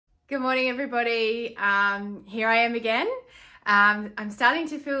Good morning, everybody. Here I am again. I'm starting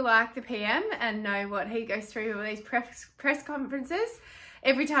to feel like the PM and know what he goes through with these press conferences.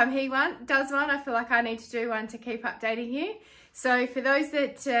 Every time he does one, I feel like I need to do one to keep updating you. So for those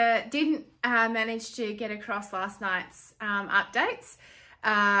that didn't manage to get across last night's updates,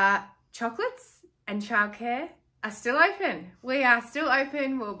 Choklits and childcare are still open. We are still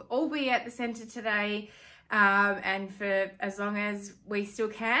open. We'll all be at the centre today. And for as long as we still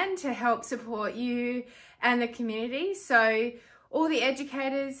can to help support you and the community. So all the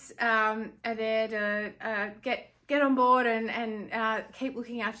educators are there to get on board and keep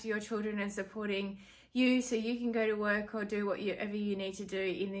looking after your children and supporting you so you can go to work or do whatever you need to do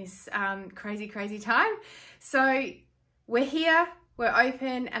in this crazy time. So we're here. We're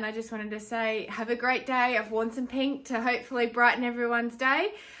open, and I just wanted to say have a great day. I've worn some pink to hopefully brighten everyone's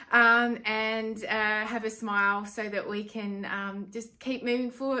day, and have a smile so that we can just keep moving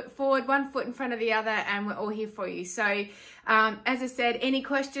forward, one foot in front of the other, and we're all here for you. So as I said, any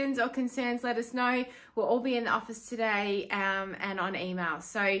questions or concerns, let us know. We'll all be in the office today and on email.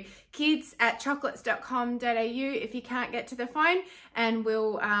 So kids@choklits.com.au if you can't get to the phone, and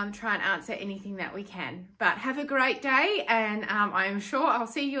we'll try and answer anything that we can. But have a great day, and I am sure I'll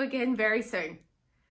see you again very soon.